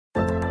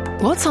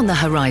What's on the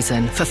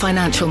horizon for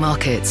financial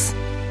markets?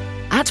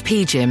 At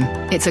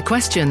PGIM, it's a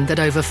question that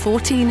over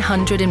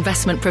 1,400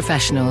 investment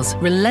professionals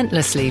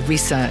relentlessly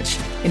research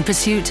in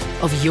pursuit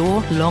of your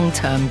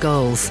long-term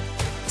goals.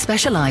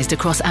 Specialized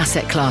across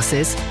asset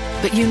classes,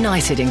 but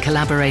united in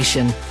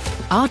collaboration,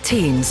 our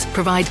teams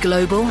provide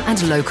global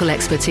and local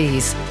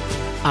expertise.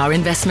 Our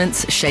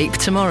investments shape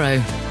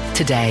tomorrow,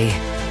 today.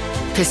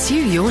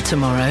 Pursue your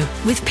tomorrow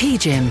with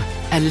PGIM,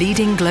 a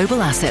leading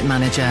global asset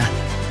manager.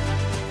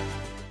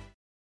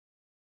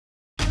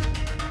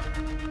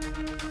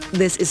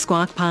 This is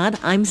Squawk Pod.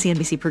 I'm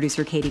CNBC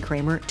producer Katie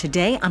Kramer.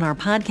 Today on our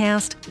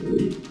podcast,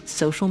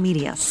 social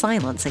media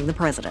silencing the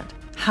president.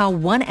 How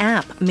one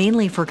app,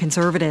 mainly for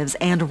conservatives,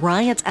 and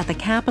riots at the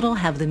Capitol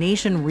have the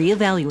nation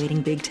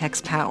reevaluating big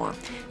tech's power.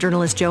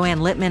 Journalist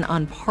Joanne Littman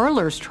on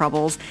Parler's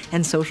troubles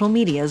and social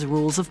media's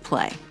rules of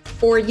play.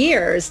 For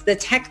years, the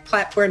tech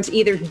platforms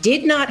either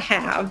did not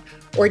have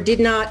or did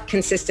not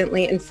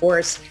consistently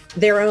enforce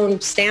their own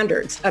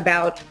standards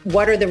about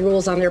what are the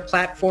rules on their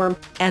platform.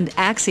 And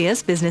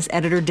Axios business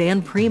editor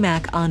Dan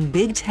Primack on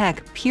big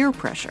tech peer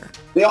pressure.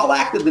 They all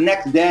acted the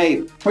next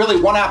day,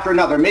 really one after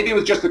another. Maybe it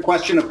was just a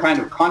question of kind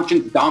of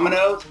conscience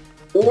dominoes,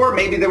 or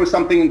maybe there was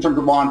something in terms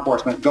of law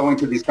enforcement going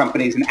to these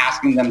companies and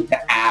asking them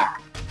to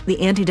act. The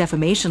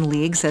Anti-Defamation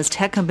League says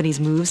tech companies'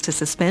 moves to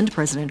suspend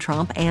President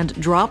Trump and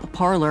drop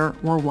Parler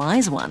were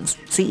wise ones.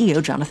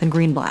 CEO Jonathan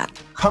Greenblatt.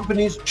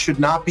 Companies should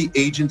not be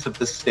agents of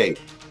the state,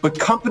 but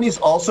companies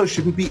also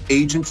shouldn't be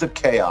agents of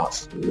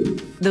chaos.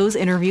 Those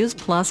interviews,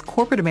 plus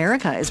corporate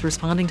America is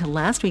responding to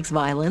last week's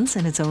violence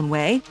in its own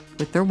way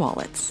with their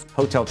wallets.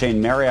 Hotel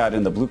chain Marriott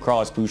and the Blue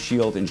Cross Blue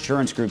Shield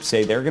insurance group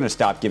say they're going to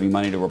stop giving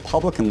money to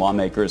Republican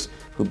lawmakers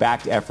who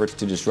backed efforts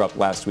to disrupt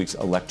last week's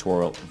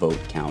electoral vote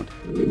count.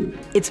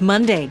 It's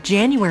Monday,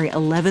 January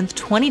 11th,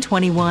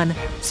 2021.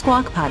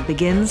 Squawk Pod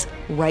begins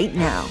right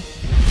now.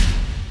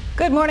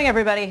 Good morning,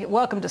 everybody.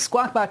 Welcome to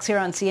Squawk Box here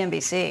on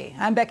CNBC.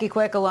 I'm Becky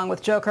Quick along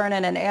with Joe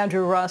Kernan and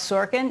Andrew Ross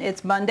Sorkin.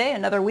 It's Monday,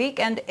 another week,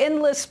 and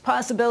endless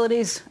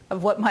possibilities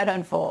of what might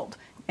unfold.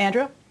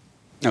 Andrew?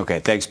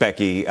 Okay, thanks,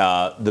 Becky.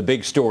 The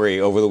big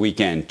story over the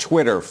weekend,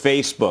 Twitter,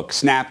 Facebook,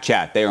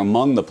 Snapchat, they are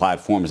among the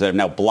platforms that have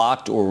now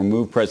blocked or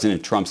removed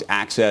President Trump's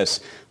access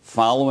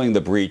following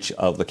the breach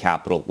of the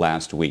Capitol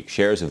last week.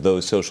 Shares of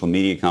those social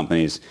media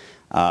companies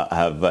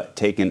have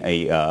taken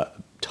a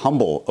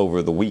tumble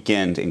over the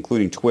weekend,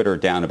 including Twitter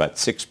down about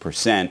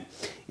 6%.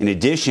 In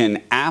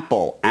addition,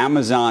 Apple,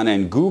 Amazon,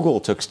 and Google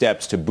took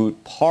steps to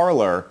boot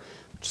Parler,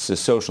 which is a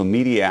social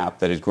media app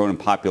that has grown in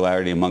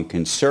popularity among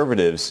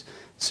conservatives.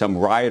 Some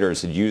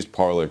rioters had used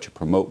Parler to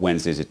promote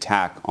Wednesday's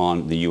attack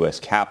on the U.S.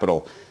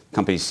 Capitol. The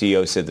company's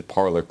CEO said that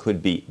Parler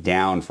could be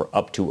down for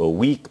up to a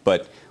week,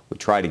 but would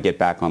try to get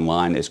back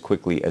online as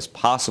quickly as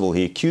possible.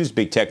 He accused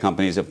big tech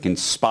companies of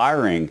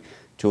conspiring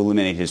to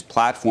eliminate his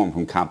platform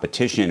from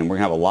competition. And we're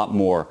going to have a lot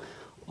more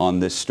on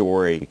this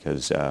story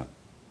because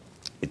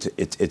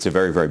it's a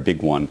very, very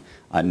big one,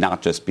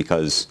 not just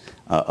because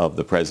of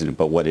the president,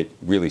 but what it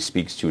really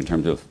speaks to in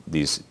terms of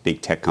these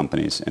big tech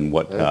companies and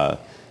what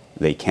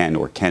they can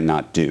or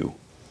cannot do.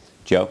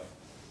 Joe?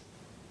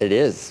 It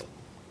is.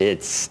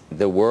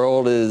 The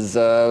world is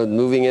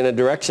moving in a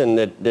direction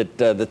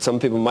that some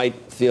people might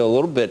feel a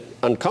little bit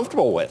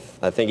uncomfortable with.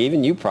 I think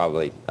even you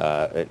probably,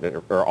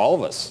 or all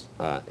of us,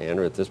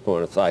 Andrew, at this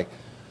point, it's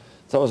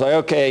almost like,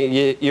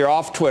 okay, you're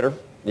off Twitter,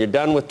 you're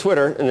done with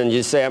Twitter, and then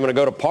you say, I'm going to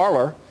go to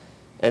Parler.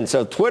 And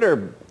so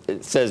Twitter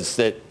says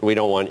that we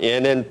don't want you.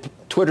 And then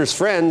Twitter's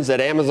friends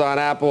at Amazon,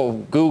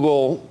 Apple,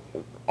 Google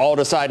all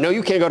decide, no,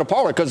 you can't go to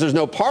Parler because there's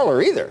no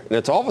Parler either. And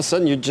it's all of a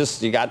sudden you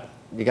got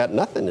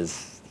nothing.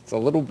 It's a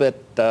little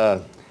bit...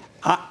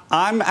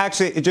 I'm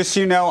actually, just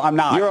so you know, I'm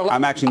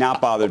I'm actually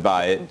not bothered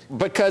by it.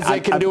 Because they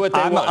can do what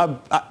they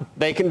want.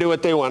 They can do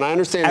what they want. I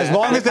understand that. As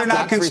long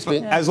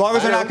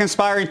as they're not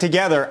conspiring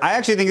together, I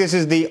actually think this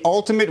is the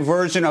ultimate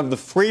version of the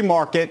free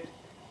market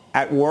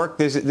at work.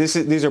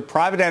 These are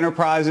private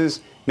enterprises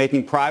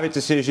making private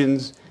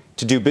decisions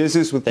to do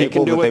business with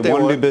people that they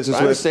want to do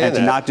business with and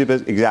to not do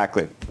business.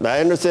 Exactly. I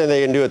understand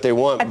they can do what they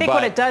want. I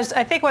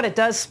think what it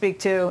does speak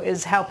to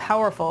is how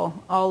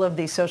powerful all of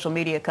these social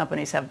media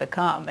companies have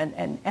become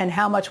and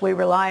how much we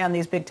rely on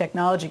these big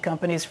technology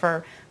companies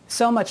for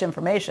so much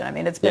information. I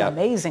mean, it's been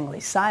amazingly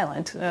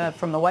silent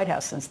from the White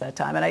House since that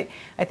time. And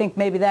I think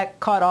maybe that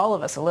caught all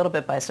of us a little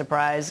bit by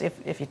surprise.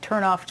 If you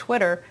turn off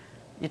Twitter,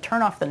 you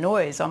turn off the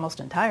noise almost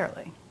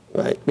entirely.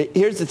 Right. But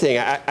here's the thing.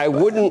 I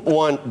wouldn't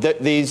want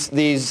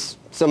these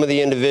some of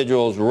the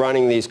individuals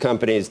running these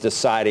companies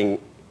deciding,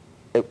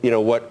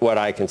 what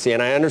I can see.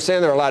 And I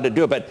understand they're allowed to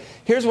do it. But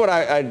here's what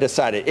I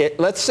decided.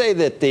 Let's say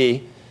that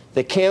the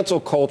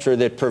cancel culture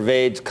that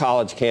pervades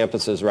college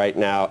campuses right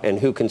now and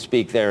who can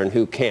speak there and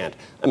who can't.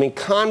 I mean,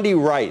 Condi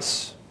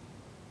Rice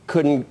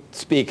couldn't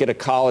speak at a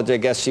college. I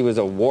guess she was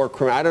a war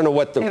criminal. I don't know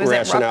what the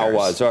rationale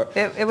was.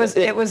 It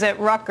was at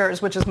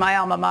Rutgers, which is my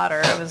alma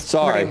mater.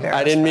 Sorry,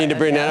 I didn't mean to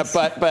bring that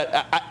up.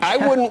 But I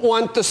wouldn't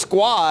want the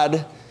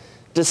squad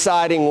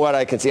deciding what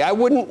I can see. I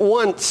wouldn't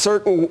want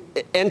certain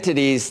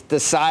entities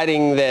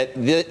deciding that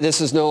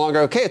this is no longer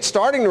okay. It's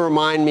starting to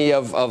remind me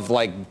of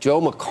like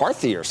Joe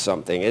McCarthy or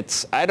something.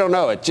 I don't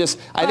know. I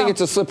think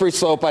it's a slippery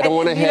slope. I don't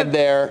want to head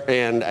there.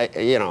 And,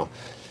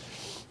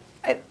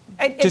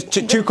 Just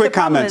two quick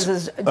comments.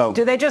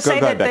 Do they just say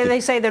that they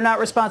say they're not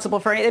responsible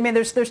for anything? I mean,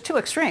 there's two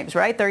extremes,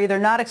 right? They're either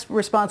not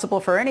responsible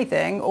for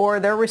anything or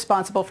they're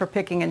responsible for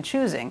picking and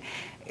choosing.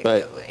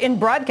 Right. In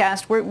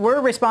broadcast, we're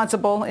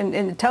responsible.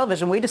 In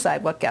television, we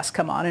decide what guests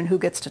come on and who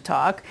gets to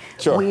talk.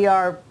 Sure. We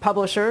are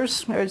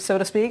publishers, so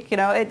to speak.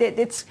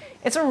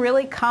 It's a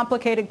really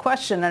complicated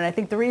question, and I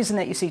think the reason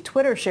that you see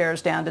Twitter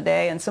shares down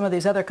today and some of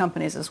these other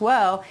companies as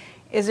well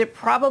is it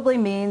probably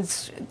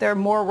means they're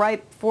more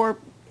ripe for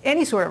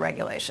any sort of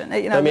regulation.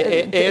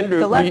 Andrew,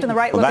 the left and the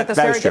right look at this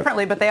very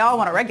differently, but they all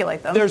want to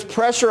regulate them. There's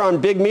pressure on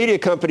big media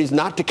companies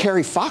not to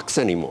carry Fox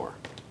anymore.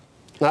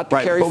 Not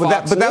to carry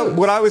Fox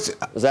News.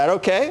 Is that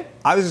okay?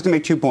 I was just going to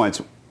make 2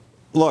 points.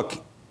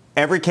 Look,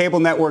 every cable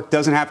network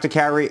doesn't have to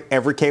carry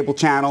every cable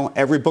channel.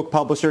 Every book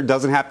publisher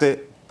doesn't have to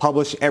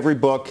publish every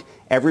book.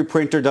 Every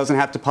printer doesn't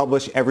have to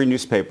publish every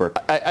newspaper.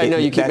 I know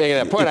you keep making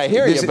that point. I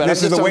hear you, but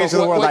this is the ways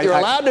of the world. What you're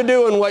allowed to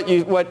do and what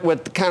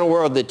the kind of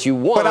world that you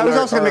want. But I was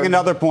also going to make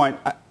another point.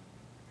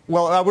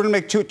 Well, I want to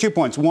make two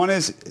points. One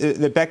is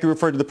that Becky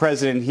referred to the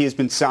president. He has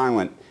been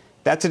silent.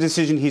 That's a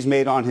decision he's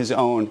made on his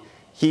own.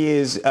 He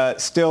is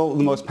still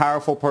the most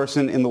powerful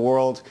person in the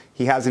world.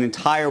 He has an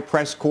entire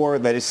press corps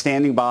that is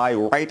standing by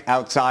right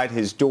outside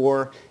his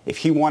door. If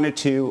he wanted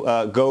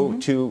to go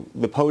to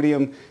the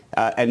podium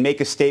and make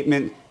a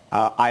statement,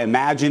 I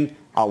imagine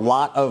a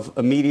lot of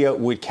media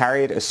would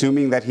carry it,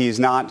 assuming that he is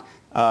not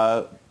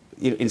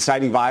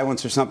inciting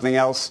violence or something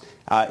else.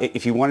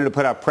 If he wanted to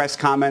put out press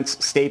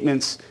comments,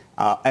 statements,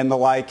 and the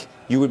like,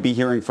 you would be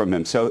hearing from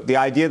him. So the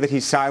idea that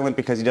he's silent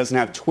because he doesn't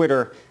have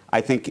Twitter,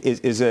 I think,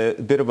 is a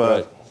bit of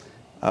a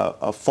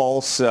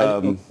false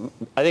I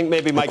think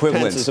maybe Mike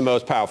Pence is the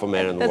most powerful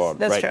man in the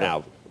world right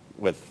now.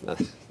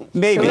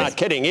 Maybe. I'm not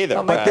kidding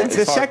either. But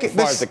the second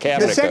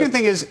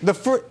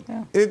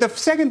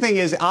thing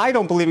is I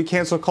don't believe in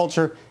cancel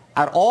culture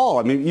at all.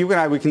 I mean, you and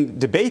I, we can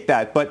debate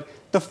that. But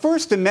the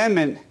First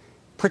Amendment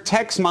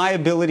protects my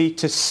ability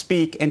to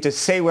speak and to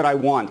say what I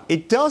want.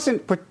 It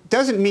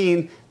doesn't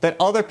mean that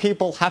other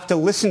people have to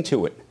listen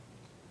to it.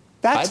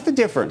 That's the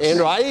difference.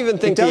 Andrew, I even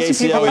think the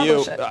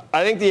ACLU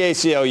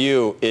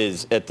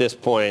is at this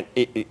point,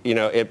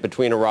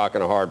 between a rock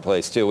and a hard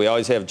place too. We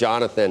always have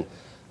Jonathan,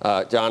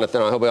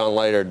 he'll be on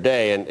later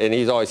today, and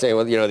he's always saying,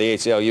 well, the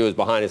ACLU is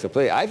behind us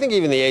completely. I think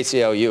even the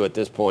ACLU at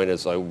this point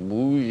is like,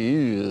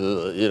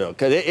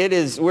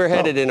 because we're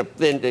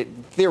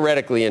headed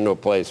theoretically into a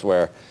place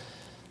where,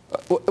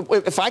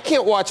 if I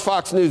can't watch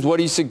Fox News, what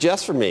do you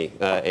suggest for me,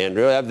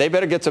 Andrew? They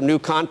better get some new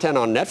content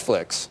on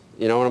Netflix.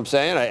 You know what I'm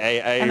saying?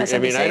 I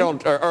mean, I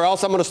don't, or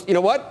else I'm going to, you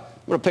know what?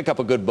 I'm going to pick up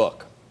a good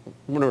book.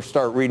 I'm going to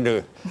start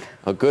reading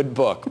a good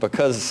book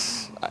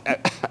because,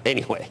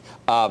 anyway,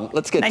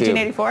 let's get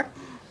 1984?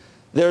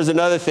 There's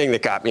another thing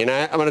that got me, and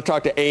I'm going to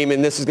talk to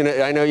Eamon. This is going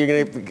to, I know you're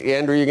going to,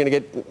 Andrew, you're going to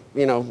get,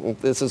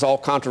 this is all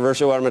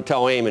controversial what I'm going to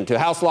tell Eamon too.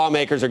 House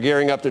lawmakers are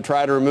gearing up to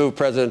try to remove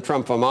President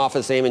Trump from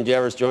office. Eamon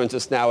Javers joins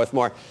us now with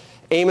more.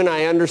 Eamon,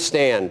 I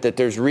understand that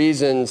there's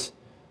reasons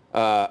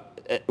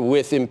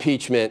with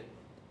impeachment,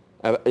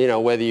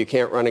 whether you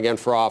can't run again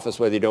for office,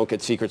 whether you don't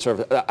get Secret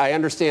Service. I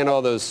understand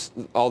all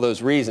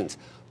those reasons.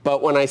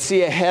 But when I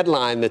see a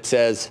headline that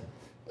says,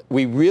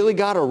 we really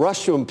got to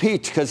rush to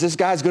impeach because this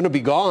guy's going to be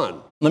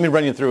gone. Let me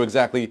run you through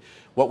exactly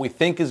what we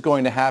think is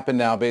going to happen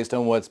now based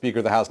on what Speaker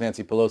of the House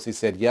Nancy Pelosi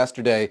said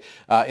yesterday.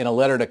 In a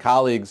letter to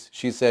colleagues,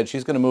 she said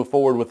she's going to move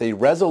forward with a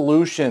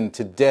resolution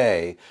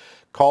today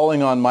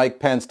calling on Mike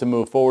Pence to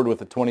move forward with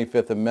the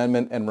 25th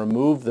Amendment and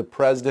remove the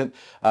president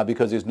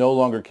because he's no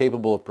longer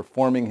capable of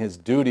performing his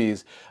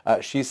duties.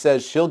 She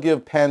says she'll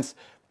give Pence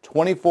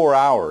 24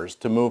 hours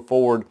to move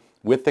forward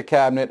with the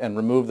cabinet and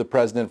remove the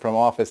president from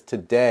office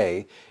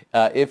today.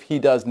 If he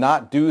does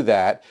not do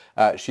that,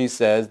 she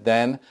says,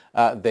 then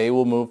they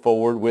will move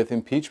forward with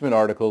impeachment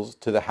articles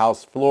to the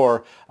House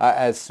floor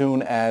as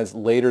soon as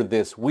later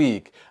this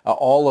week.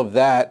 All of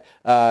that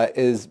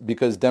is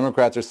because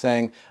Democrats are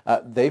saying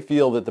they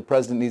feel that the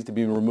president needs to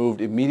be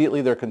removed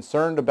immediately. They're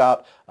concerned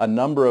about a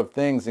number of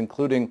things,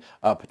 including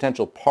a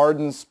potential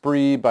pardon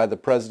spree by the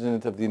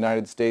president of the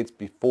United States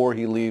before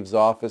he leaves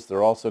office.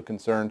 They're also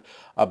concerned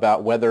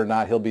about whether or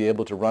not he'll be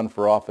able to run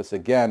for office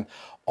again.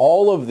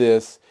 All of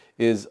this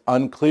is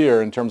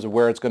unclear in terms of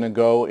where it's going to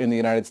go in the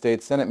United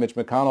States Senate. Mitch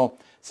McConnell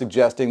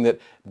suggesting that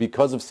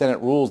because of Senate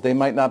rules, they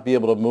might not be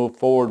able to move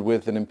forward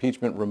with an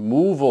impeachment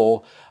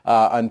removal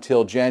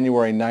until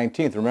January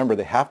 19th. Remember,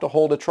 they have to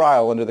hold a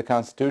trial under the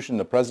Constitution.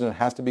 The president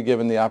has to be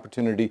given the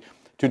opportunity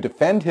to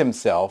defend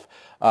himself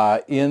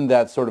in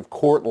that sort of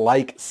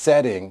court-like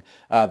setting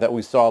that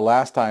we saw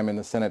last time in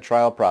the Senate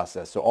trial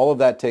process. So all of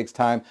that takes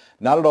time.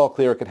 Not at all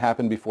clear it could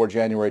happen before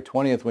January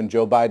 20th when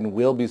Joe Biden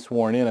will be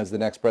sworn in as the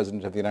next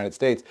president of the United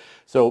States.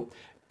 So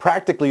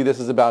Practically, this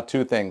is about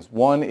two things.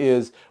 One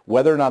is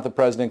whether or not the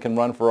president can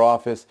run for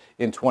office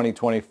in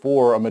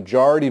 2024. A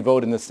majority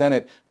vote in the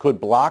Senate could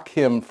block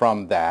him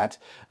from that.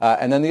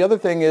 And then the other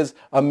thing is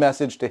a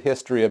message to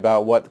history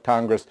about what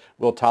Congress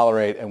will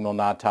tolerate and will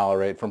not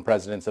tolerate from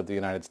presidents of the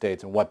United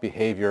States and what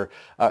behavior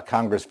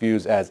Congress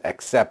views as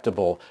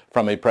acceptable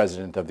from a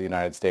president of the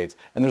United States.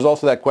 And there's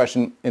also that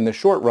question in the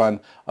short run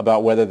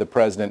about whether the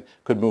president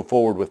could move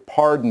forward with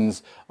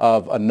pardons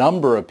of a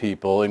number of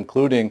people,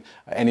 including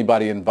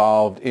anybody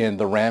involved in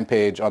the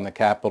rampage on the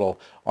Capitol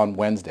on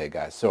Wednesday,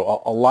 guys.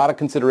 So a lot of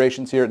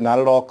considerations here. Not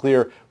at all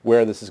clear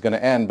where this is going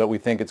to end, but we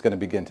think it's going to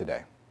begin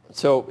today.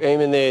 So,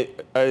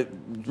 Eamon,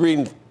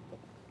 reading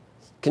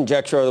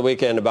conjecture over the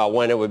weekend about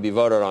when it would be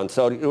voted on.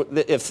 So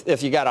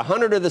if you got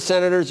 100 of the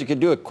senators, you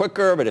could do it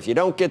quicker, but if you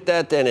don't get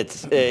that, then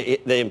it's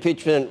the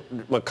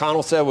impeachment,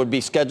 McConnell said, would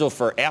be scheduled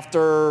for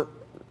after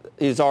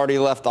he's already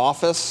left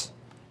office.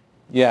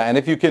 Yeah, and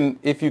if you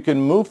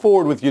can move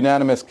forward with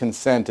unanimous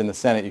consent in the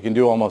Senate, you can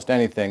do almost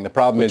anything. The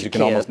problem is you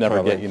can almost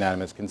never get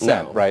unanimous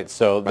consent, right?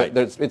 So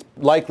it's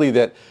likely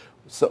that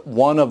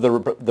one of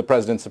the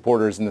president's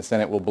supporters in the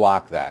Senate will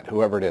block that,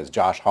 whoever it is,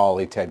 Josh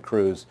Hawley, Ted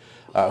Cruz,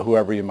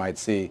 whoever you might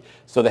see.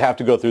 So they have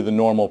to go through the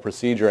normal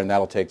procedure, and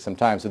that'll take some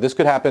time. So this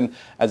could happen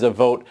as a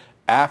vote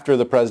after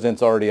the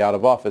president's already out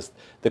of office.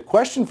 The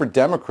question for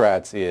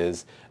Democrats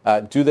is,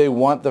 do they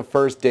want the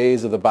first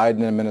days of the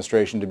Biden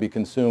administration to be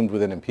consumed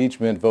with an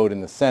impeachment vote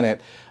in the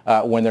Senate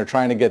when they're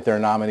trying to get their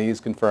nominees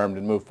confirmed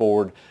and move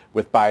forward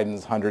with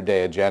Biden's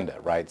 100-day agenda,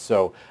 right?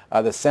 So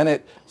the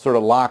Senate sort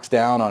of locks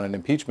down on an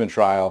impeachment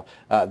trial.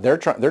 They're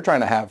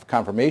trying to have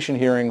confirmation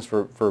hearings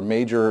for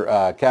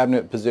major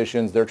cabinet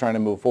positions. They're trying to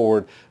move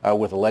forward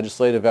with a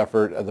legislative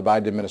effort of the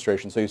Biden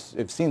administration. So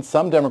you've seen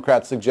some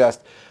Democrats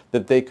suggest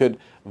that they could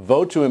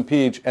vote to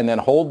impeach and then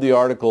hold the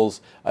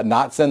articles,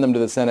 not send them to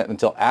the Senate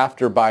until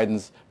after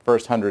Biden's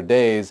first 100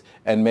 days,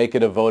 and make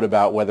it a vote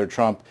about whether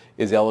Trump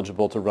is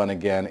eligible to run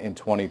again in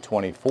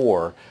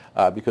 2024.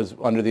 Because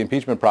under the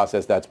impeachment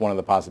process, that's one of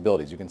the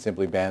possibilities. You can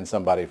simply ban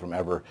somebody from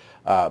ever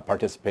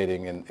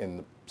participating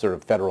in sort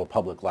of federal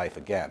public life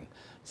again.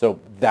 So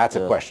that's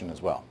a question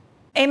as well.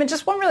 Eamon,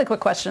 just one really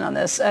quick question on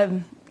this.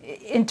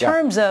 In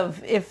terms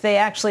of if they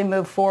actually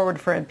move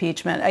forward for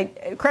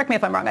impeachment, correct me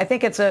if I'm wrong, I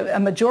think it's a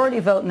majority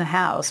vote in the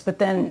House, but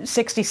then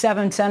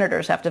 67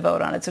 senators have to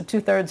vote on it, so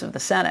 2/3 of the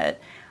Senate.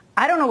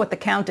 I don't know what the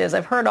count is.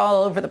 I've heard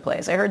all over the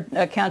place. I heard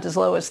a count as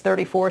low as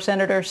 34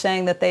 senators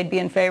saying that they'd be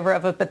in favor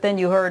of it, but then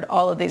you heard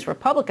all of these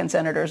Republican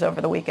senators over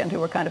the weekend who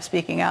were kind of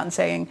speaking out and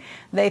saying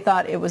they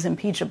thought it was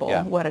impeachable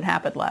what had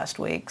happened last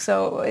week.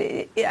 So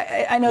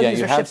I know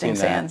these are shifting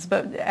sands,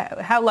 but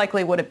how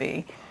likely would it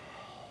be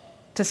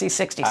to see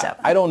 67?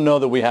 I don't know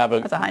that we have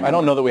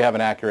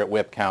an accurate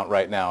whip count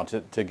right now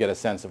to get a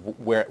sense of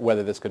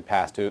whether this could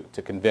pass to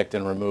convict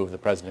and remove the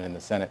president in the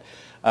Senate.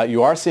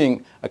 You are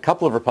seeing a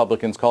couple of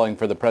Republicans calling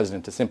for the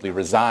president to simply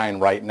resign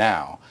right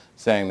now,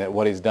 saying that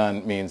what he's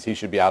done means he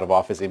should be out of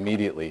office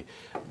immediately.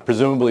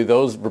 Presumably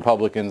those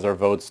Republicans are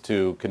votes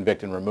to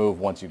convict and remove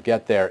once you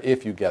get there,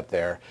 if you get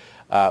there.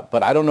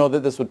 But I don't know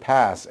that this would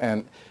pass.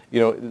 And,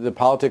 the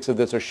politics of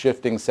this are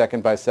shifting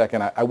second by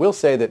second. I will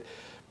say that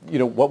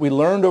what we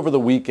learned over the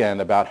weekend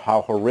about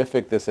how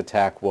horrific this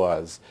attack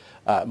was,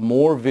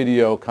 more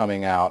video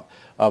coming out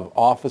of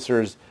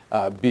officers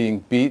being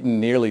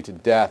beaten nearly to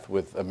death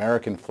with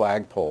American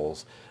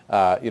flagpoles,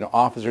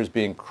 officers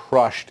being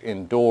crushed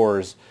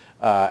indoors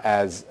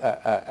as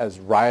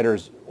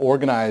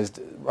organized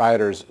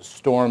rioters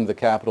stormed the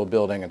Capitol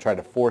building and tried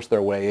to force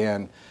their way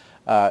in.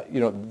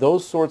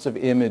 Those sorts of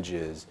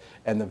images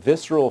and the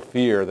visceral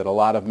fear that a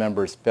lot of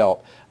members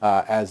felt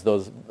as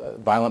those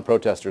violent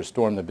protesters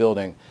stormed the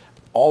building,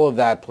 all of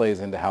that plays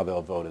into how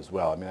they'll vote as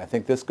well. I mean, I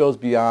think this goes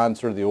beyond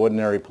sort of the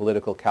ordinary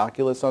political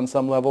calculus on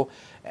some level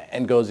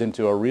and goes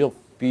into a real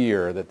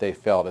fear that they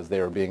felt as they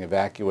were being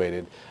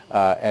evacuated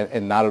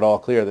and not at all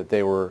clear that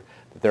that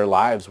their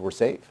lives were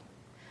safe.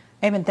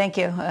 Eamon, thank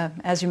you.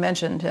 As you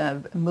mentioned,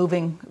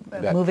 moving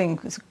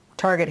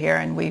target here,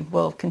 and we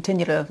will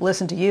continue to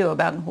listen to you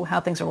about how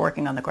things are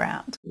working on the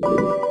ground.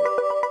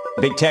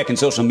 Big tech and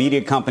social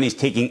media companies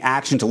taking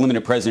action to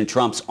limit President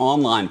Trump's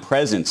online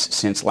presence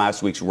since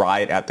last week's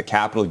riot at the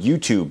Capitol.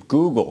 YouTube,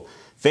 Google,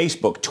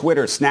 Facebook,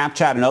 Twitter,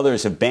 Snapchat, and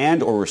others have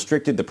banned or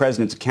restricted the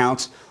president's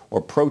accounts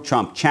or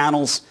pro-Trump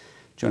channels.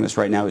 Joining us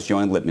right now is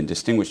Joanne Lippman,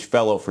 Distinguished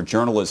Fellow for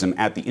Journalism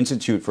at the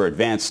Institute for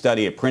Advanced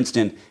Study at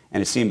Princeton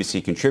and a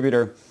CNBC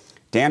contributor.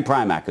 Dan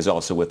Primack is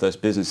also with us,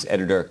 business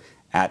editor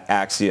at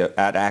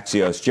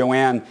Axios.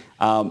 Joanne,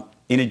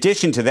 in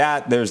addition to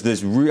that, there's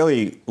this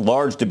really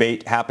large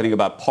debate happening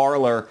about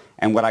Parler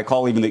and what I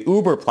call even the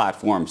Uber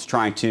platforms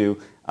trying to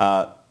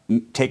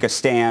take a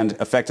stand,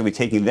 effectively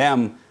taking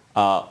them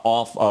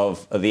off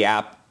of the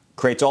app.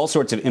 Creates all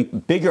sorts of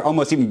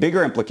almost even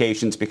bigger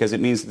implications because it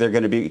means that they're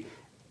going to be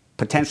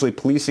potentially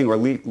policing or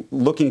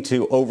looking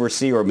to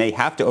oversee or may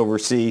have to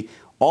oversee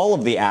all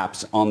of the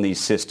apps on these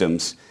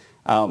systems.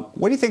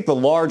 What do you think the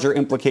larger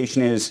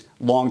implication is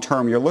long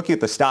term? You're looking at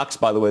the stocks,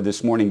 by the way,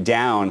 this morning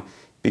down.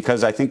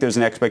 Because I think there's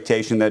an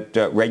expectation that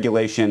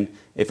regulation,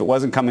 if it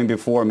wasn't coming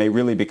before, may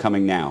really be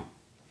coming now.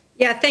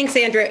 Yeah, thanks,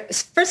 Andrew.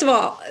 First of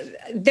all,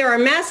 there are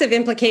massive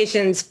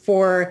implications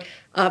for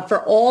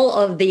all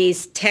of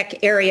these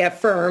tech area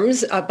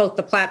firms, both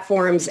the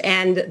platforms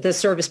and the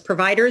service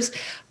providers.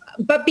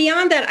 But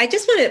beyond that, I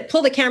just want to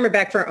pull the camera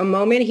back for a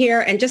moment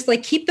here and just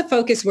keep the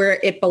focus where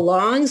it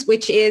belongs,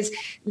 which is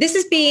this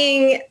is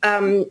being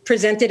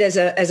presented as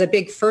a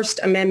big First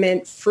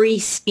Amendment free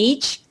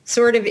speech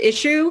sort of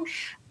issue.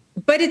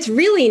 But it's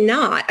really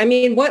not. I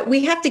mean, what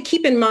we have to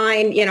keep in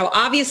mind,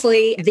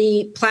 obviously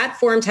the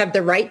platforms have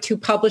the right to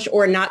publish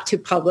or not to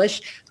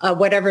publish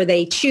whatever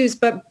they choose.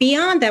 But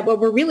beyond that, what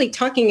we're really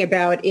talking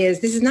about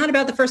is this is not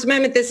about the First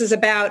Amendment. This is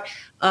about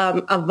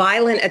a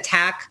violent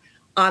attack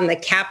on the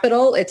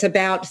Capitol. It's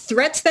about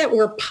threats that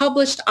were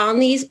published on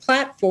these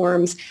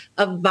platforms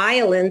of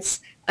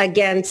violence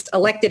against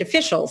elected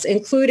officials,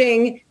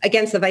 including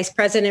against the vice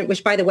president,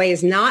 which, by the way,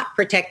 is not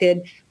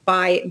protected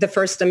by the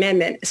First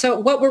Amendment. So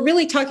what we're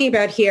really talking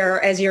about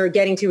here, as you're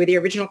getting to with the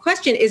original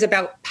question, is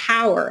about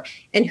power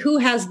and who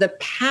has the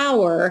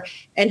power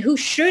and who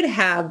should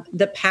have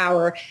the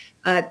power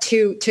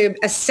to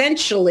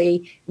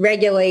essentially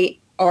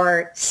regulate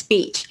our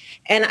speech.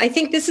 And I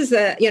think this is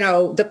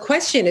the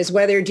question is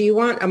whether do you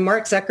want a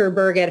Mark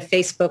Zuckerberg at a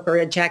Facebook or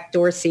a Jack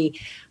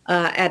Dorsey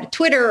at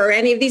Twitter or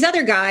any of these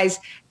other guys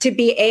to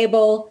be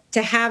able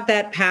to have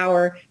that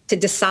power to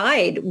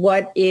decide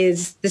what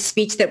is the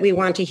speech that we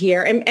want to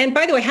hear. And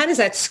by the way, how does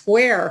that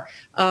square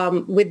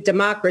with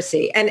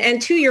democracy?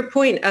 And to your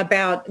point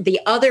about the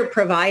other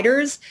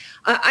providers,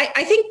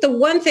 I think the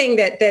one thing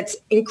that's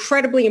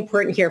incredibly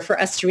important here for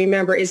us to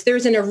remember is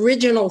there's an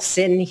original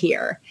sin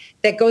here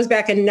that goes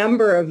back a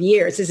number of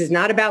years. This is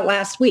not about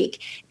last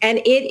week. And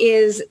it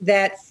is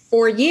that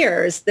for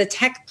years, the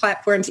tech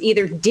platforms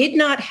either did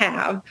not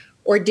have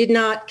or did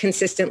not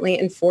consistently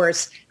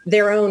enforce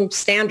their own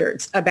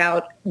standards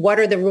about what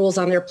are the rules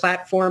on their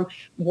platform,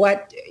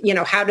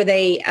 how do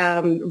they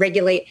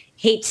regulate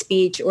hate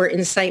speech or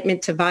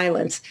incitement to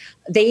violence.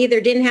 They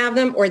either didn't have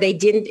them or they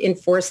didn't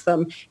enforce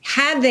them.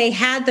 Had they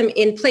had them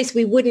in place,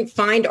 we wouldn't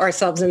find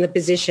ourselves in the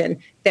position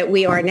that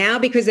we are now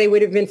because they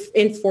would have been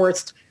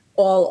enforced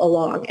all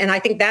along. And I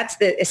think that's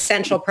the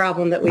essential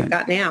problem that we've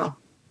got now.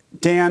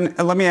 Dan,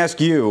 let me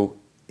ask you,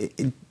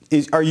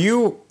 are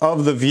you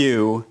of the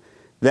view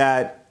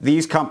that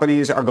these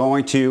companies are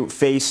going to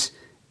face,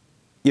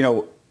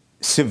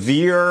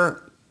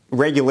 severe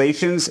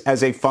regulations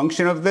as a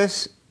function of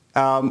this?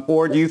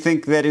 Or do you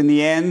think that in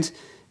the end,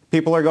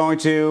 people are going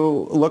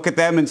to look at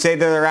them and say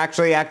that they're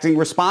actually acting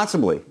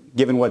responsibly,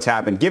 given what's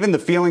happened, given the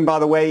feeling, by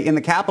the way, in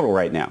the Capitol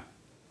right now?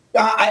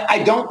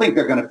 I don't think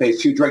they're going to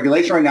face huge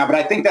regulation right now, but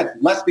I think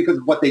that's less because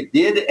of what they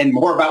did and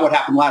more about what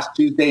happened last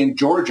Tuesday in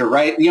Georgia,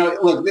 right?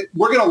 Look,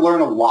 we're going to learn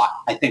a lot,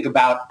 I think,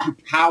 about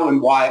how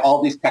and why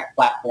all these tech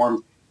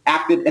platforms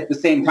acted at the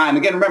same time.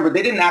 Again, remember,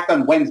 they didn't act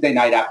on Wednesday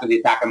night after the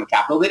attack on the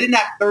Capitol. They didn't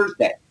act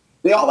Thursday.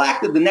 They all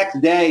acted the next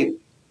day,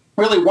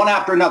 really one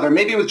after another.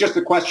 Maybe it was just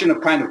a question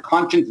of kind of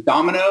conscience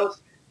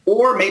dominoes,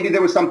 or maybe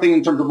there was something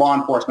in terms of law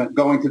enforcement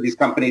going to these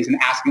companies and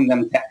asking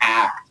them to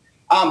act.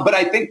 But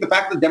I think the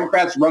fact that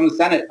Democrats run the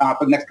Senate for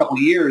the next couple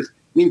of years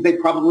means they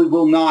probably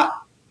will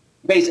not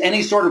face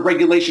any sort of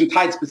regulation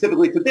tied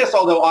specifically to this,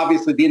 although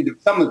obviously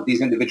some of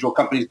these individual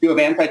companies do have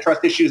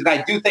antitrust issues. And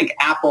I do think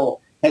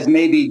Apple has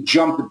maybe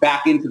jumped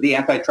back into the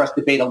antitrust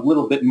debate a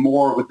little bit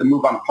more with the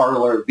move on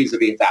Parler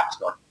vis-a-vis its App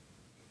Store.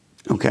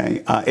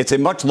 Okay. It's a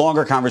much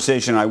longer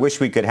conversation. I wish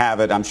we could have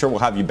it. I'm sure we'll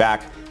have you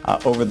back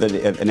over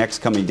the next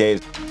coming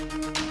days.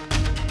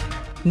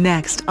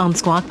 Next on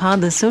Squawk Pod,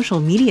 the social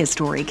media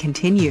story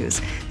continues.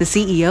 The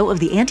CEO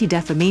of the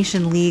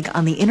Anti-Defamation League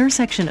on the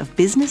intersection of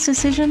business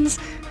decisions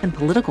and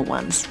political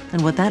ones,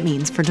 and what that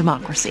means for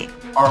democracy.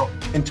 Our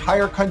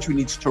entire country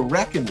needs to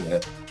reckon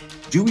with,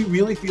 do we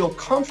really feel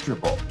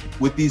comfortable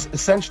with these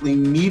essentially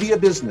media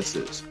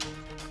businesses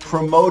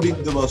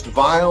promoting the most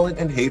violent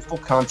and hateful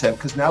content?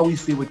 Because now we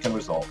see what can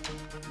result.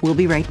 We'll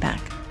be right back.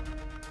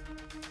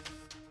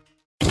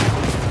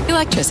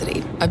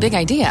 Electricity, a big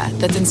idea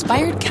that's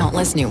inspired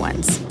countless new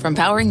ones. From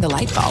powering the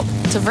light bulb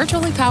to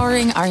virtually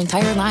powering our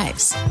entire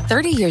lives.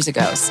 30 years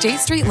ago, State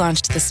Street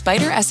launched the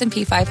Spider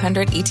S&P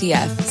 500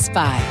 ETF,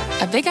 SPY.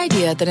 A big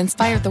idea that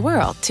inspired the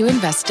world to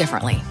invest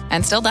differently.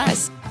 And still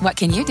does. What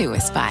can you do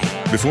with SPY?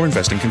 Before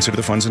investing, consider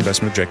the fund's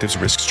investment objectives,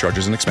 risks,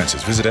 charges, and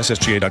expenses. Visit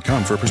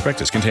ssga.com for a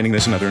prospectus containing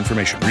this and other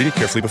information. Read it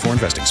carefully before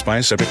investing. SPY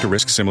is subject to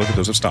risks similar to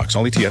those of stocks.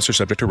 All ETFs are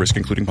subject to risk,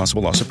 including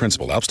possible loss of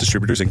principal. Alps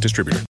Distributors, Inc.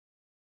 Distributor.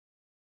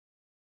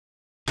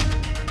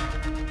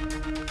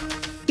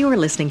 You are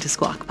listening to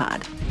Squawk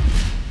Pod.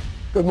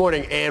 Good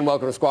morning and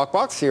welcome to Squawk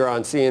Box here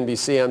on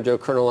CNBC. I'm Joe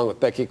Kernan along with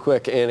Becky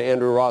Quick and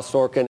Andrew Ross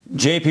Sorkin.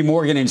 JP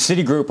Morgan and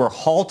Citigroup are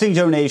halting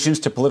donations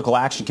to political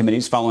action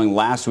committees following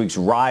last week's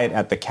riot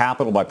at the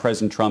Capitol by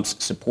President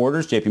Trump's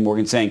supporters. JP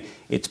Morgan saying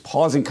it's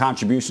pausing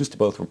contributions to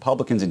both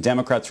Republicans and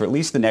Democrats for at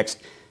least the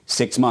next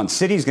 6 months.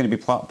 Citi is going to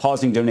be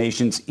pausing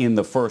donations in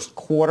the first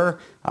quarter.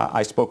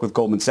 I spoke with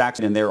Goldman Sachs,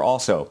 and they're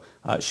also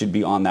should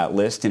be on that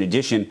list. In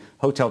addition,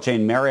 hotel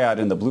chain Marriott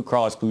and the Blue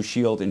Cross Blue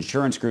Shield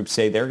insurance group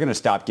say they're going to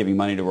stop giving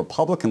money to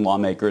Republican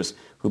lawmakers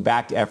who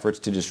backed efforts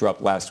to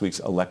disrupt last week's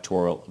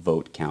electoral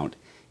vote count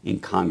in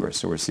Congress.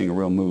 So we're seeing a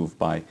real move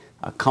by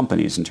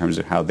companies in terms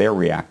of how they're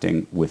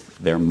reacting with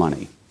their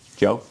money.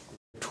 Joe?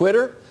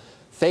 Twitter,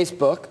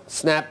 Facebook,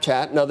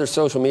 Snapchat, and other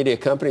social media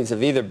companies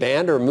have either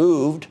banned or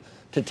moved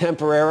to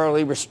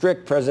temporarily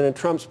restrict President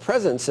Trump's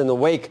presence in the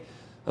wake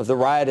of the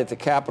riot at the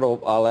Capitol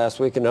last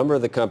week. A number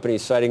of the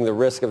companies citing the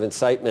risk of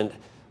incitement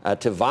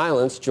to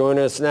violence. Join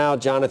us now,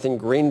 Jonathan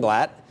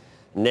Greenblatt,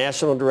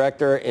 National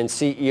Director and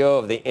CEO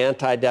of the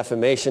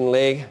Anti-Defamation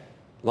League.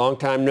 Long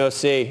time no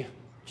see.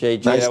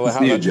 JG, nice to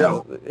see you,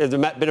 Joe. It's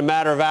been a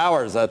matter of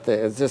hours, I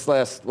think. It's just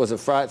was it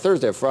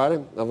Thursday or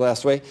Friday of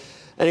last week?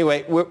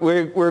 Anyway,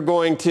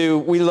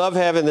 we love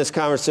having this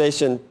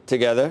conversation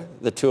together,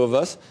 the two of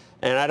us.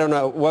 And I don't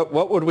know,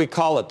 what would we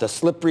call it? The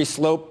slippery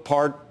slope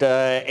part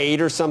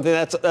 8 or something?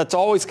 That's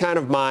always kind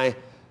of my,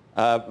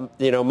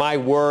 my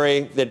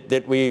worry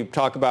that we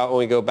talk about when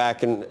we go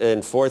back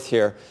and forth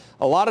here.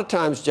 A lot of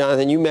times,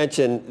 Jonathan, you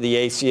mentioned the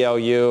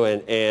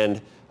ACLU,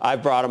 and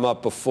I've brought them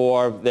up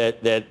before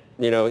that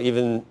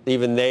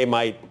even they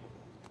might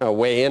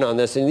weigh in on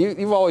this. And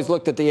you've always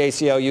looked at the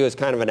ACLU as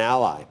kind of an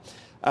ally.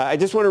 I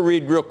just want to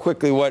read real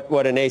quickly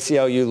what an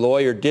ACLU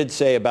lawyer did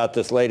say about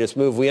this latest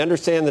move. We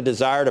understand the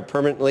desire to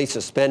permanently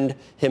suspend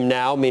him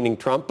now, meaning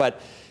Trump,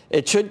 but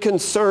it should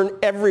concern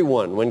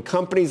everyone when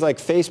companies like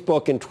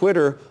Facebook and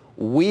Twitter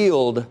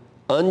wield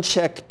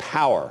unchecked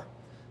power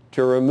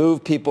to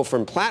remove people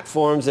from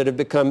platforms that have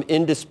become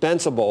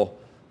indispensable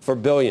for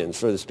billions,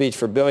 for the speech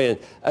for billions,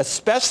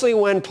 especially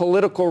when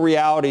political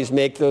realities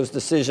make those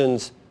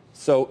decisions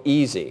so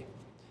easy.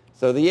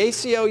 So the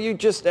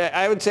ACLU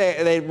I would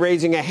say they're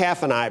raising a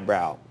half an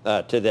eyebrow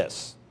to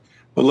this.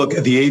 Well, look,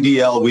 at the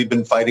ADL, we've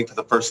been fighting for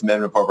the First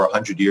Amendment for over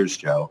 100 years,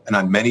 Joe. And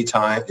on many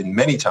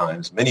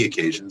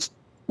occasions,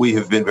 we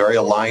have been very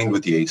aligned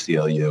with the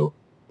ACLU.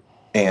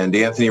 And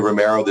Anthony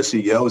Romero, the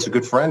CEO, is a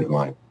good friend of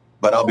mine.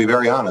 But I'll be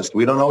very honest,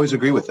 we don't always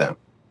agree with them.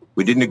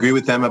 We didn't agree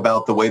with them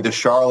about the way the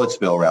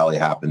Charlottesville rally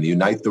happened, the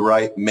Unite the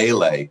Right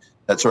melee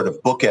that sort of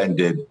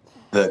bookended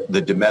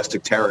the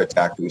domestic terror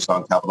attack that we saw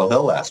on Capitol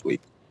Hill last week.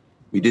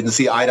 We didn't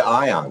see eye to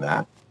eye on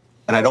that.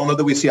 And I don't know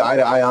that we see eye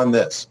to eye on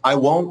this. I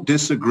won't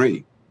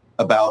disagree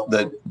about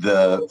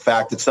the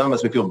fact that some of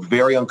us may feel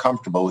very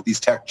uncomfortable with these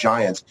tech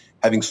giants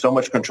having so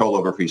much control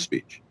over free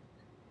speech.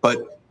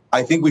 But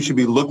I think we should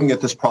be looking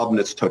at this problem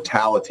in its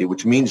totality,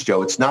 which means,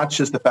 Joe, it's not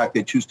just the fact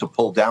they choose to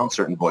pull down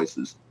certain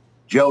voices.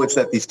 Joe, it's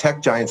that these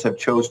tech giants have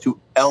chose to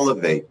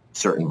elevate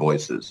certain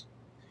voices.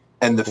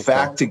 And the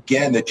fact,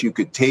 again, that you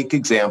could take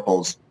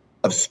examples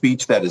of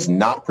speech that is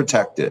not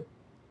protected,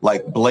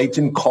 like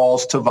blatant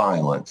calls to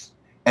violence,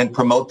 and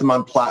promote them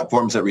on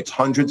platforms that reach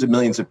hundreds of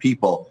millions of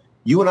people.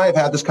 You and I have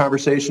had this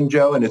conversation,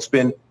 Joe, and it's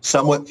been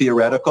somewhat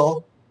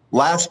theoretical.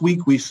 Last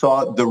week, we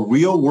saw the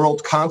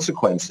real-world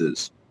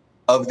consequences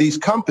of these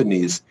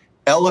companies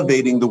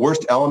elevating the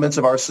worst elements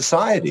of our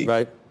society.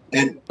 Right.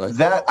 And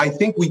that I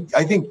think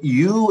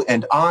you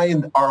and I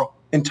and our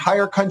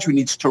entire country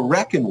needs to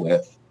reckon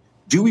with.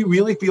 Do we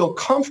really feel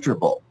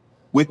comfortable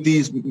with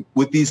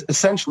these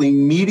essentially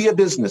media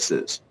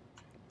businesses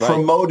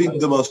promoting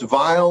the most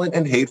violent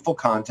and hateful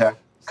content?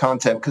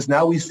 Because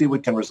now we see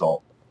what can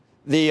result.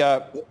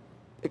 A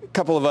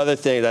couple of other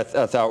things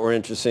I thought were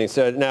interesting.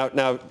 So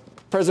now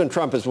President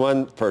Trump is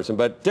one person,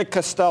 but Dick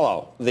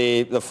Costolo,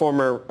 the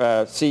former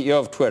CEO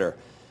of Twitter,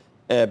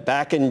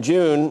 back in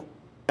June,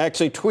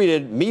 actually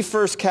tweeted, "Me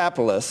first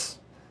capitalists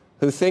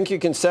who think you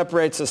can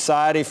separate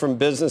society from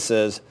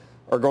businesses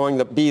are going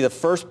to be the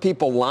first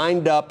people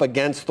lined up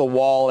against the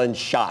wall and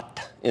shot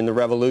in the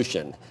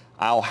revolution.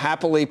 I'll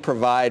happily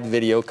provide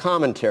video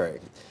commentary."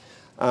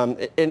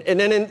 And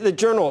then in the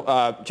Journal,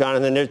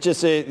 Jonathan, there's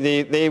just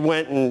they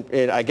went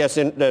and I guess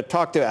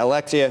talked to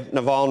Alexei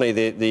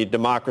Navalny, the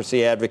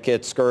democracy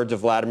advocate, scourge of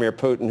Vladimir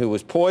Putin, who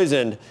was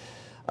poisoned.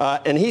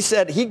 And he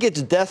said he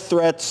gets death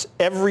threats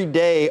every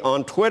day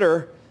on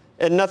Twitter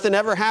and nothing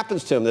ever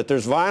happens to him, that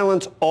there's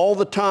violence all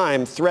the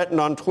time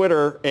threatened on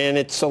Twitter and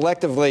it's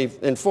selectively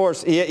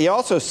enforced. He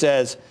also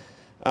says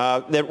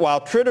that while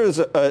Twitter is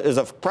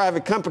a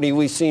private company,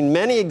 we've seen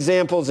many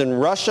examples in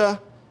Russia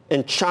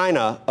and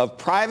China of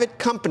private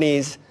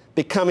companies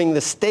becoming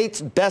the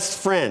state's best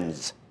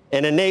friends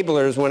and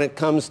enablers when it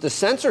comes to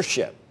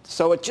censorship.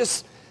 So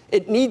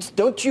it needs,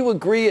 don't you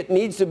agree, it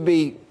needs to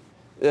be,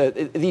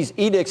 these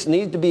edicts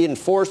need to be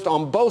enforced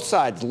on both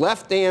sides,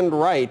 left and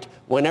right,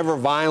 whenever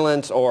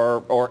violence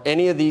or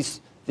any of these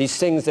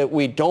things that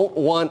we don't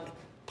want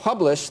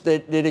published,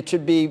 that it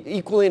should be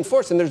equally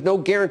enforced. And there's no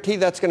guarantee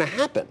that's going to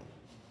happen.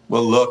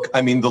 Well, look,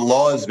 I mean, the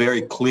law is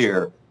very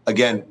clear.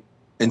 Again,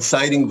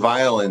 inciting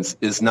violence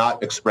is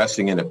not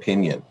expressing an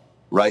opinion,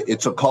 right?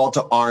 It's a call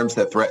to arms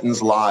that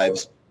threatens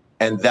lives,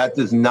 and that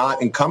is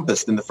not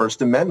encompassed in the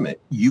First Amendment.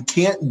 You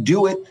can't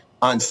do it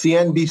on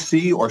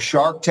CNBC or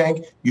Shark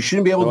Tank. You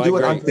shouldn't be able to do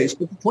it on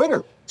Facebook and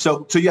Twitter.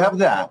 So you have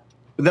that.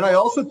 But then I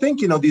also think,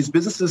 these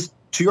businesses,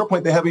 to your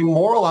point, they have a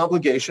moral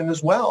obligation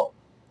as well.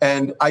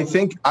 And I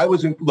think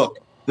look,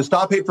 the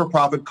Stop Hate for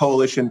Profit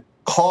Coalition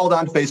called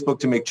on Facebook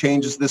to make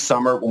changes this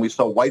summer when we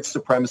saw white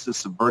supremacists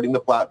subverting the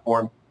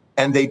platform,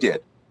 and they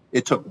did.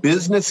 It took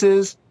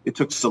businesses, it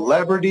took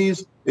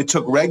celebrities, it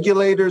took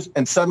regulators,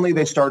 and suddenly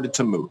they started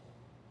to move.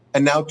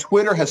 And now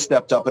Twitter has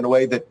stepped up in a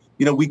way that,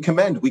 we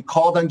commend. We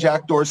called on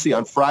Jack Dorsey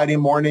on Friday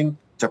morning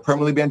to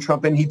permanently ban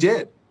Trump, and he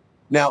did.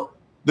 Now,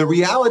 the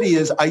reality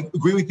is, I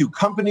agree with you,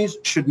 companies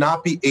should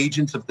not be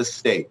agents of the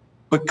state,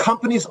 but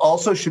companies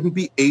also shouldn't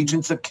be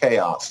agents of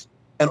chaos.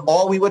 And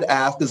all we would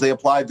ask is they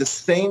apply the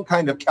same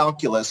kind of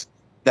calculus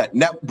that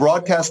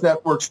broadcast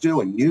networks do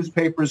and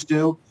newspapers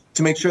do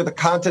to make sure the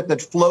content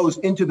that flows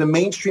into the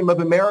mainstream of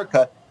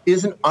America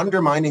isn't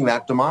undermining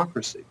that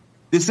democracy.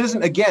 This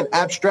isn't, again,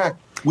 abstract.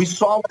 We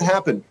saw what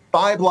happened.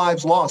 5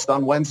 lives lost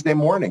on Wednesday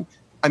morning.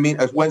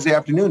 Wednesday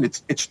afternoon.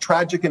 It's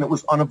tragic, and it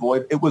was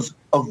unavoidable. It was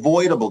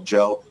avoidable,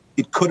 Joe.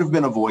 It could have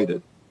been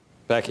avoided.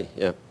 Becky,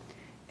 yeah.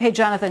 Hey,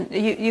 Jonathan,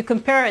 you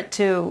compare it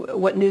to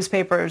what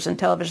newspapers and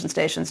television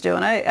stations do,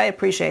 and I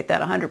appreciate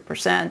that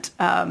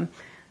 100%.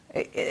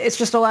 It's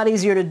just a lot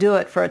easier to do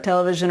it for a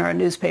television or a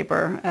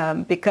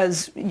newspaper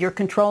because you're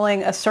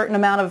controlling a certain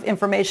amount of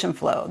information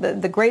flow.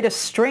 The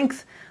greatest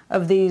strength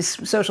of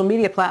these social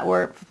media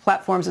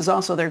platforms is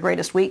also their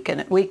greatest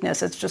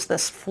weakness. It's just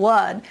this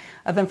flood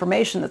of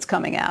information that's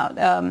coming out.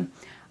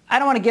 I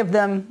don't want to give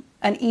them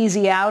an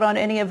easy out on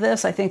any of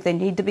this. I think they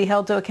need to be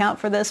held to account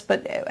for this.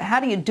 But how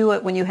do you do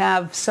it when you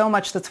have so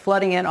much that's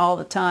flooding in all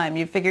the time?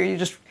 You figure you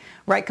just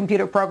write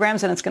computer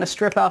programs and it's going to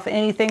strip off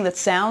anything that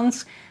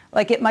sounds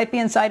like it might be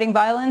inciting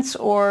violence?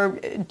 Or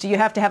do you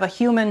have to have a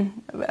human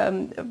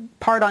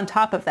part on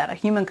top of that, a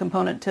human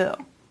component too?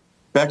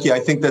 Becky, I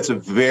think that's a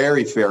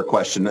very fair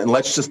question. And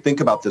let's just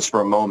think about this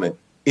for a moment.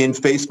 In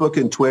Facebook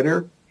and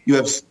Twitter,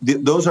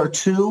 those are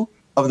two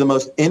of the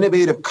most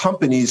innovative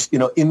companies,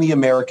 in the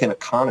American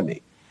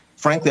economy.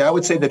 Frankly, I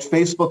would say that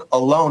Facebook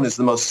alone is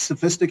the most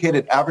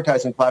sophisticated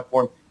advertising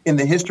platform in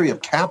the history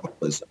of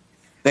capitalism.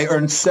 They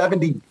earned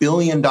 $70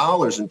 billion in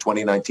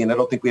 2019. I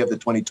don't think we have the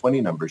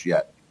 2020 numbers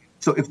yet.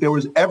 So if there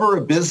was ever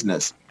a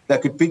business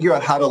that could figure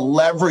out how to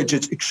leverage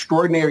its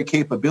extraordinary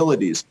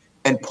capabilities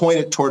and point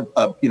it toward,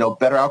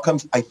 better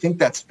outcomes, I think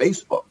that's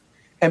Facebook.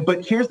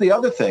 But here's the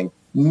other thing.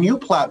 New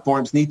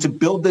platforms need to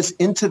build this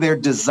into their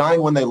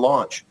design when they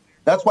launch.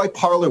 That's why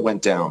Parler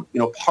went down.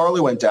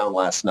 Parler went down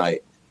last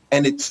night.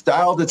 And it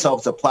styled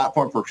itself as a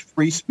platform for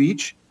free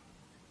speech,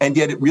 and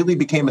yet it really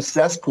became a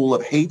cesspool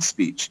of hate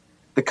speech.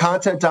 The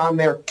content on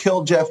there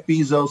killed Jeff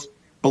Bezos,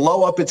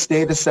 blow up its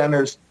data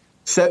centers,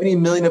 70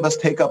 million of us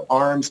take up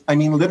arms.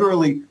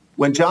 Literally,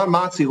 when John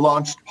Moxley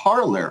launched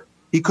Parler,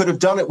 he could have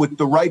done it with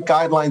the right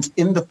guidelines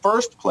in the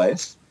first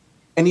place,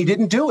 and he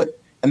didn't do it.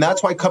 And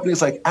that's why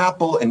companies like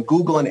Apple and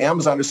Google and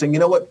Amazon are saying, you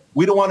know what,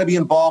 we don't want to be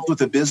involved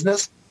with a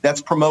business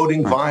that's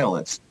promoting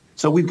violence.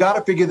 So we've got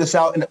to figure this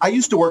out. And I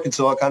used to work in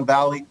Silicon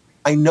Valley.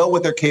 I know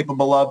what they're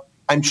capable of.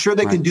 I'm sure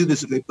they can do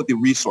this if they put the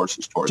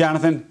resources towards it.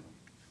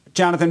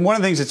 Jonathan, one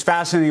of the things that's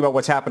fascinating about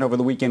what's happened over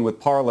the weekend with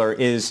Parler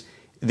is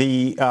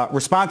the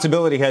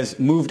responsibility has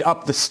moved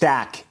up the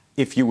stack,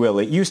 if you will.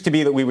 It used to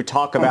be that we would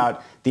talk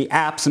about the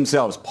apps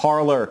themselves,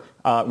 Parler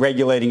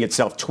regulating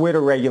itself,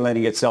 Twitter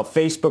regulating itself,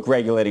 Facebook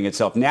regulating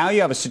itself. Now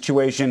you have a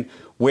situation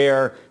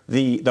where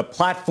the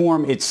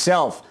platform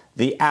itself,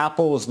 the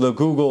Apples, the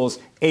Googles,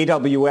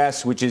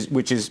 AWS,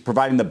 which is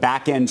providing the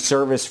back-end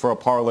service for a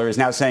Parler, is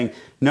now saying,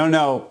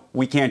 no,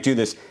 we can't do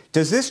this.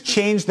 Does this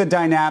change the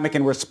dynamic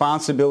and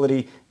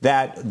responsibility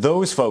that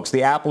those folks,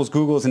 the Apples,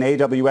 Googles, and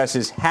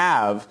AWSs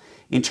have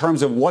in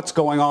terms of what's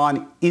going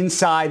on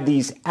inside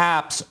these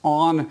apps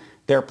on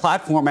their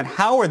platform, and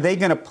how are they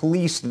going to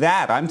police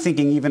that? I'm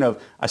thinking even of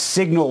a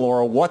Signal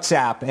or a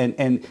WhatsApp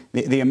and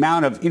the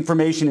amount of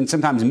information and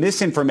sometimes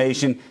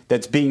misinformation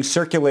that's being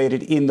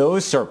circulated in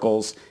those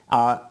circles,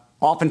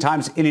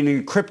 oftentimes in an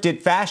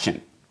encrypted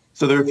fashion.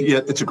 So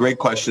it's a great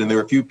question, and there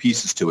are a few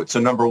pieces to it. So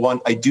number one,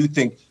 I do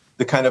think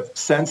the kind of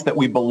sense that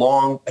we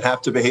belong and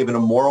have to behave in a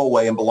moral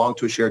way and belong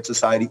to a shared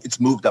society, it's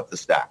moved up the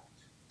stack.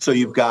 So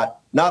you've got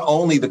not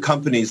only the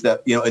companies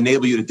that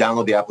enable you to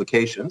download the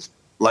applications,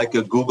 like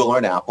a Google or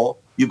an Apple.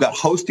 You've got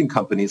hosting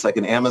companies like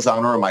an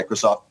Amazon or a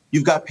Microsoft.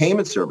 You've got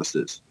payment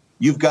services.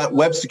 You've got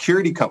web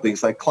security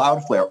companies like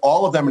Cloudflare.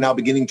 All of them are now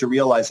beginning to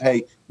realize,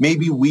 hey,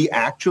 maybe we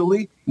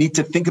actually need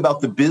to think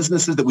about the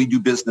businesses that we do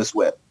business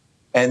with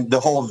and the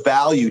whole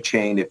value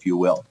chain, if you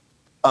will.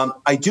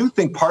 I do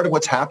think part of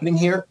what's happening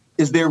here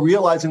is they're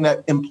realizing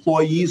that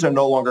employees are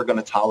no longer going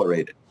to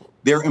tolerate it.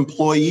 Their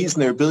employees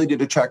and their ability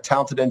to attract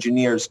talented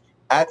engineers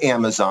at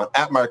Amazon,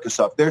 at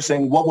Microsoft, they're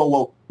saying,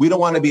 whoa, we don't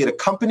want to be at a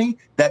company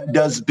that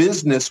does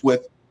business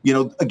with,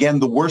 again,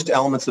 the worst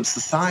elements of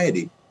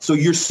society. So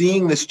you're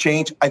seeing this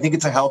change. I think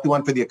it's a healthy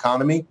one for the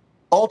economy.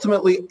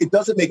 Ultimately, it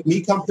doesn't make me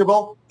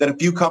comfortable that a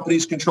few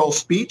companies control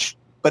speech,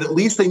 but at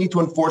least they need to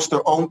enforce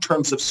their own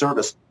terms of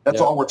service.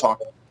 That's all we're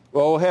talking about.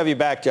 Well, we'll have you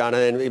back, John.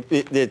 And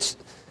it's,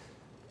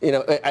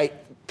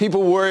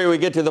 people worry we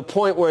get to the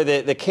point where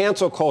the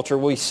cancel culture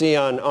we see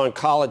on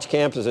college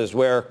campuses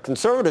where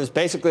conservatives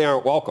basically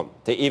aren't welcome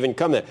to even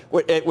come there.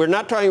 We're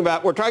talking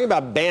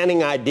about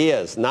banning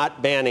ideas,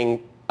 not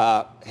banning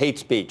hate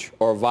speech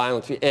or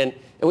violence. And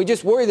we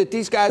just worry that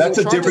these guys... That's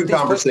a different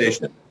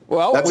conversation.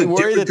 Well, we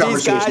worry that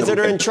these guys that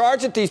are in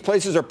charge at these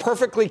places are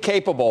perfectly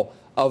capable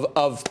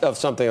of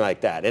something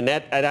like that. And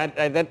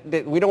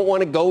that we don't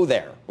want to go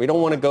there. We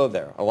don't want to go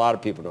there. A lot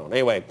of people don't.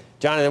 Anyway,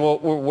 Jonathan,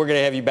 we're going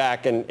to have you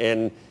back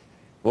and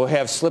we'll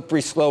have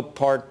slippery slope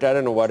part. I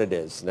don't know what it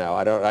is now.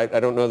 I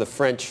don't know the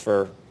French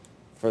for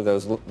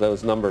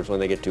those numbers when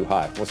they get too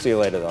high. We'll see you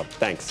later, though.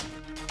 Thanks.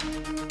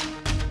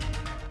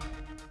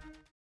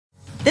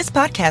 This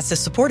podcast is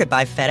supported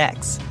by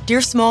FedEx.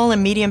 Dear small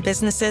and medium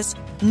businesses,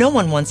 no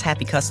one wants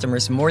happy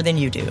customers more than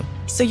you do.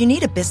 So you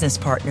need a business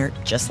partner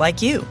just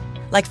like you.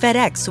 Like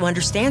FedEx, who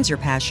understands your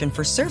passion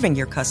for serving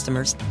your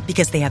customers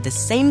because they have the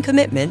same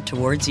commitment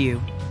towards you.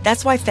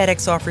 That's why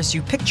FedEx offers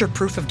you picture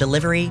proof of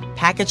delivery,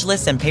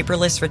 packageless and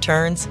paperless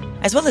returns,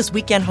 as well as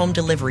weekend home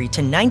delivery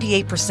to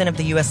 98% of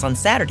the U.S. on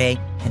Saturday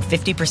and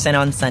 50%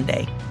 on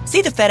Sunday.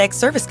 See the FedEx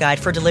service guide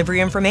for delivery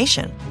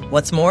information.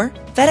 What's more,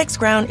 FedEx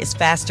Ground is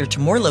faster to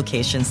more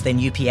locations than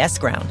UPS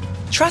Ground.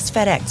 Trust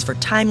FedEx for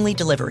timely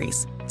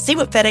deliveries. See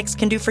what FedEx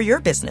can do for your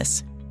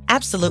business.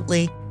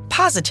 Absolutely,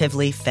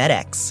 positively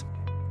FedEx.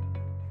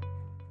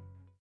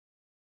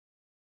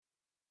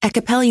 At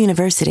Capella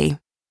University,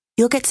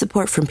 you'll get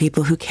support from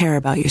people who care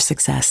about your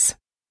success.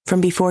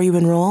 From before you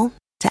enroll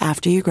to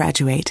after you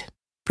graduate,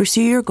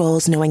 pursue your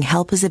goals knowing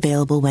help is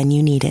available when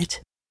you need it.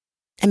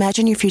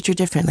 Imagine your future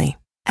differently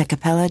at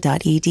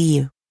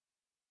capella.edu.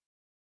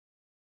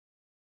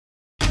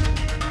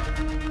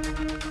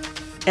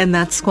 And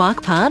that's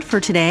Squawk Pod for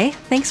today.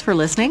 Thanks for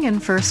listening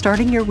and for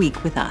starting your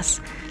week with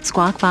us.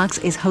 Squawk Box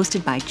is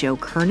hosted by Joe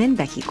Kernan,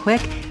 Becky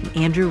Quick, and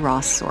Andrew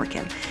Ross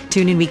Sorkin.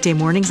 Tune in weekday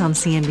mornings on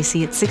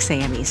CNBC at 6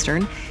 a.m.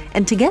 Eastern.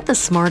 And to get the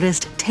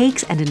smartest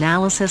takes and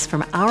analysis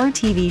from our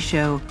TV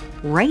show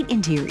right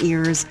into your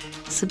ears,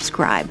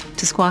 subscribe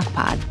to Squawk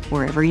Pod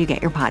wherever you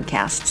get your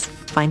podcasts.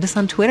 Find us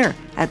on Twitter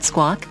at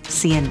Squawk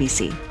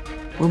CNBC.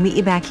 We'll meet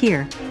you back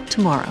here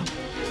tomorrow.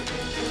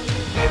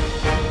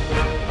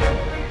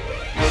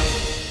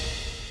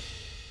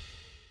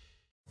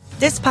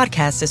 This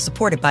podcast is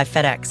supported by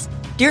FedEx.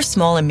 Dear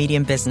small and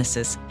medium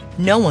businesses,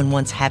 no one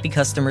wants happy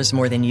customers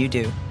more than you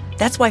do.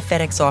 That's why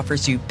FedEx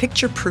offers you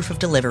picture proof of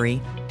delivery,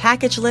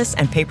 packageless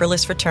and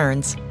paperless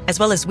returns, as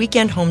well as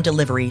weekend home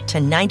delivery to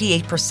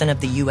 98%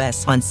 of the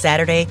U.S. on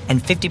Saturday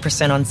and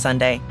 50% on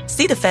Sunday.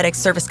 See the FedEx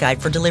service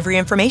guide for delivery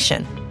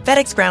information.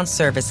 FedEx Ground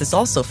service is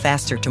also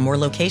faster to more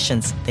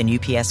locations than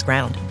UPS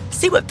Ground.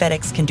 See what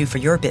FedEx can do for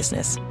your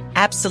business.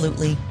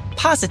 Absolutely,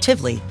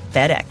 positively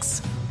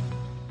FedEx.